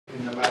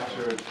the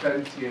matter of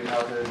Fenty and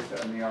others,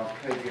 and the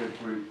Arcadia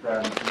Group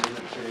Brands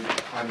Limited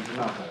and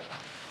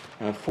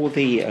another. For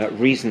the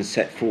reasons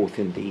set forth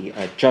in the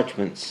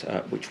judgments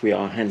which we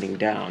are handing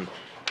down,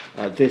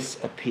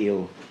 this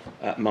appeal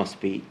must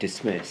be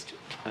dismissed.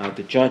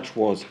 The judge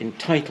was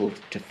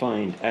entitled to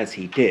find, as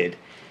he did,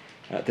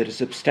 that a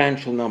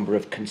substantial number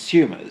of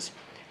consumers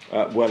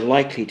were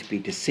likely to be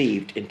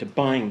deceived into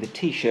buying the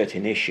T-shirt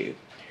in issue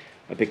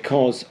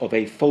because of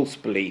a false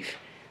belief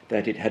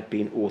that it had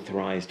been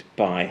authorised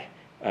by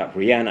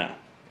Rihanna.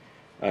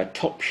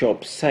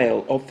 Topshop's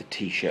sale of the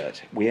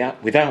T-shirt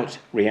without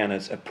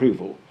Rihanna's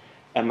approval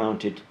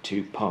amounted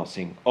to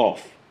passing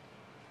off.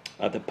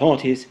 The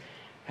parties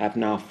have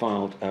now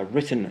filed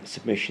written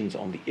submissions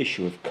on the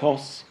issue of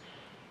costs.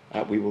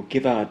 We will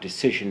give our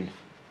decision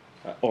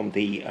on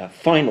the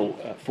final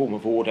form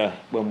of order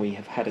when we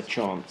have had a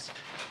chance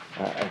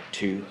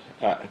to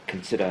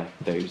consider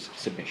those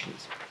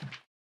submissions.